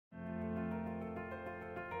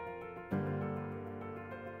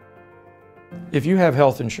If you have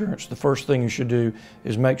health insurance, the first thing you should do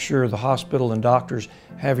is make sure the hospital and doctors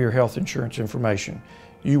have your health insurance information.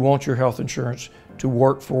 You want your health insurance to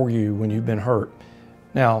work for you when you've been hurt.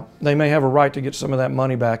 Now, they may have a right to get some of that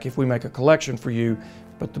money back if we make a collection for you,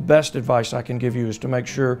 but the best advice I can give you is to make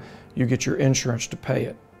sure you get your insurance to pay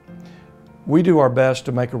it. We do our best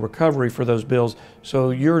to make a recovery for those bills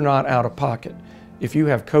so you're not out of pocket. If you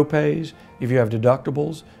have copays, if you have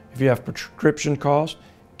deductibles, if you have prescription costs,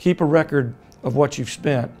 keep a record of what you've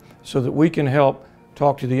spent so that we can help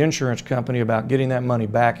talk to the insurance company about getting that money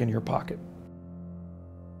back in your pocket.